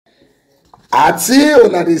I see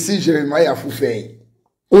una dey see Jeremiah Fufeyin.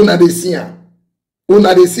 Una dey see him.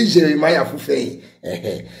 Una dey see Jeremiah Fufeyin.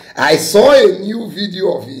 I saw a new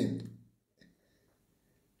video of him.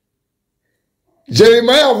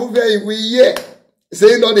 Jeremiah Fufeyin, we hear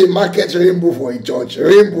say no dey market rainbow for a church.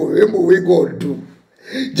 Rainbow we God do.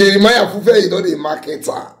 Jeremiah Fufeyin no dey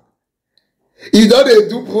marketer. He don't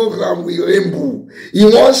do program with rainbow. He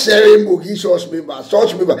wants share rainbow give church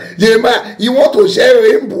members. Jeremiah, he want to share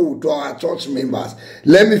rainbow to our church members.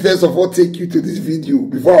 Let me first of all take you to this video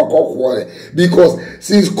before I call quarrel. Because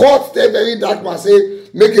since court tell very dark man say,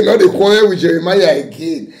 make him not the quarrel with Jeremiah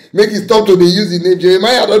again. Make him stop to use the name.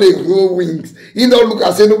 Jeremiah don't dey grow wings. He don't look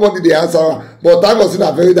and say nobody they answer. But that was in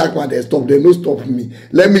a very dark man they stop. They no stop me.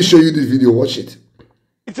 Let me show you this video. Watch it.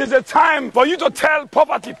 It is a time for you to tell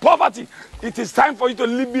poverty, it is time for you to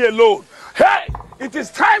leave me alone. Hey, it is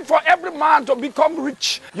time for every man to become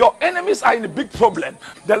rich. Your enemies are in a big problem.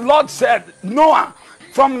 The Lord said, Noah,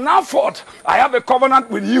 from now forth, I have a covenant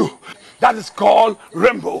with you. That is called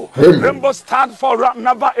rainbow. Rainbow stands for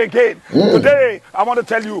never again. Today, I want to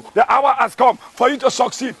tell you, the hour has come for you to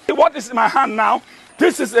succeed. What is in my hand now?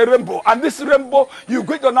 This is a rainbow, and this rainbow, you're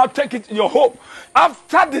going to now take it in your home.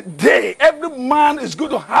 After the day, every man is going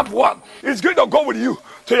to have one. He's going to go with you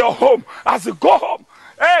to your home. As you go home,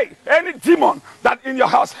 hey, any demon that in your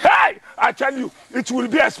house, hey, I tell you, it will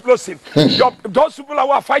be explosive. Those people who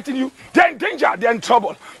are fighting you, they're in danger, they're in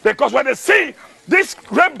trouble. Because when they see this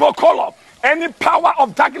rainbow color, any power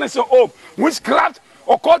of darkness in your home, witchcraft,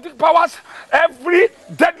 occultic powers, every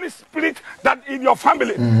deadly spirit that in your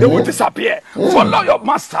family, they will disappear. Follow your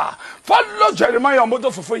master. Follow Jeremiah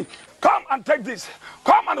Fufeyin. Come and take this.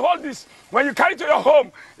 Come and hold this. When you carry it to your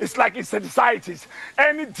home, it's like insecticides.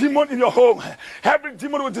 Any demon in your home, every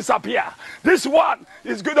demon will disappear. This one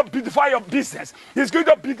is going to beautify your business. It's going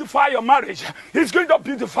to beautify your marriage. It's going to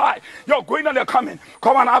beautify your going and your coming.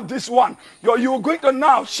 Come and have this one. You're going to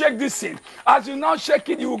now shake this seed. As you now shake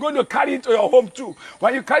it, you're going to carry it to your home too.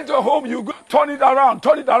 When you carry it to your home, you turn it around,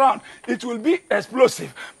 turn it around. It will be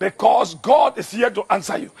explosive because God is here to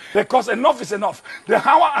answer you. Because enough is enough. The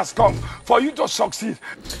hour has come for you to succeed.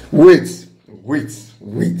 Wait. No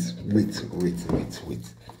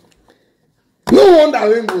wonder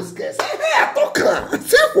rainbow scarce. I talk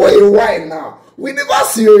say for a while now. We never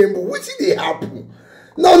see rainbow. What did they happen?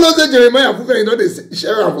 No, say Jeremiah Fufeyin don't they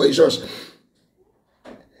share am for a church.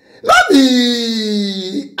 Not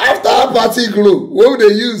the after party glow. What would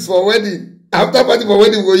they use for wedding? After party for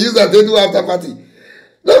wedding, we'll use that they do after party.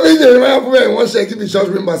 No mean Jeremiah Fufeyin won't shake the church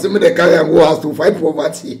members, say me they carry and go house to fight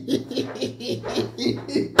poverty.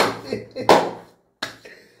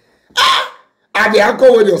 And the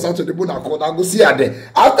uncle when you start to the moon and go see her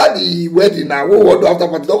there. After the wedding now, what do after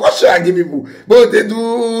party? Don't go share and give people. But they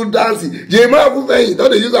do dancing. Jeremiah Fufeyin,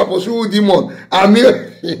 don't they use a pursue demon and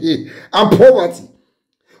poverty.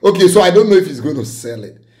 Okay, so I don't know if he's going to sell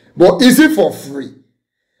it. But is it for free?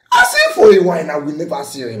 I say for a while now, we never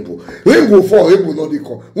see rainbow. Rainbow for rainbow no dey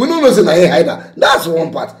come. We don't know say na here either. That's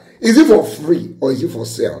one part. Is it for free or is it for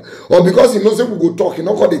sale? Or because he knows say we go talk, he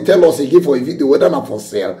not going to tell us again for a video whether not for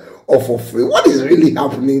sale or for free. What is really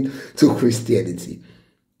happening to Christianity?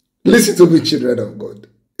 Listen to me, children of God.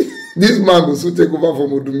 This man will soon take over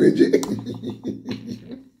from Odumeje.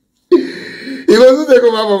 He will soon take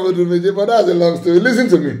over from Odumeje, but that's a long story. Listen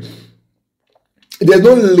to me. There's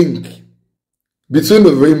no link between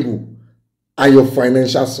the rainbow and your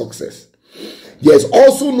financial success. There's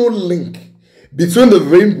also no link between the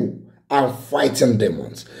rainbow and fighting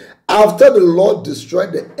demons. After the Lord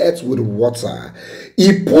destroyed the earth with water,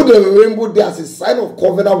 he put the rainbow there as a sign of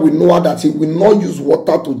covenant with Noah that he will not use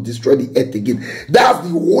water to destroy the earth again. That's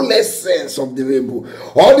the whole essence of the rainbow.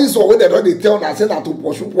 All this one when they tell us that to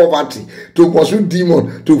pursue poverty, to pursue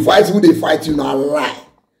demon, to fight who they fight, you know, lie.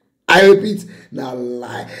 I repeat, na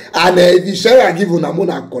lie. And if you share and give una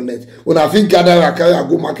mona collect, una think gather and carry and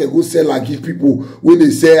go market, go sell and give people when they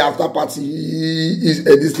say after party is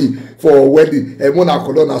this thing for wedding, mona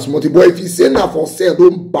collect na small thing. But if you say na for sale,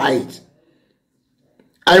 don't buy it.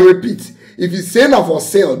 I repeat, if you say na for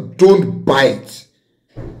sale, don't buy it.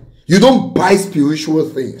 You don't buy spiritual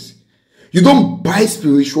things. You don't buy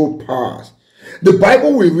spiritual powers. The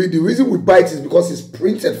Bible we read, the reason we buy it is because it's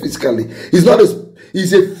printed physically.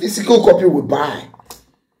 It's a physical copy we buy.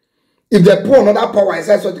 If they put another power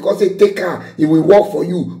inside, so because they take care, it will work for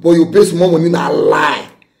you, but you pay some more money, not lie.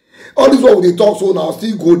 All this what they talk so now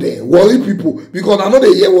still go there. Worry people because I know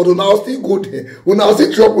they hear what now still go there. When now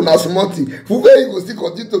still drop on a small thing, Fufeyin will still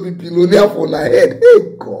continue to be billionaire for my head.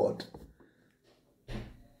 Hey God.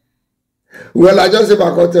 Well, I just say my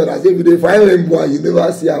content as if you find rainbow and you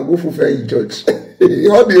never see and go Fufeyin church.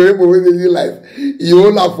 All the rainbow wey dey life, you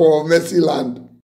hold am for mercy land.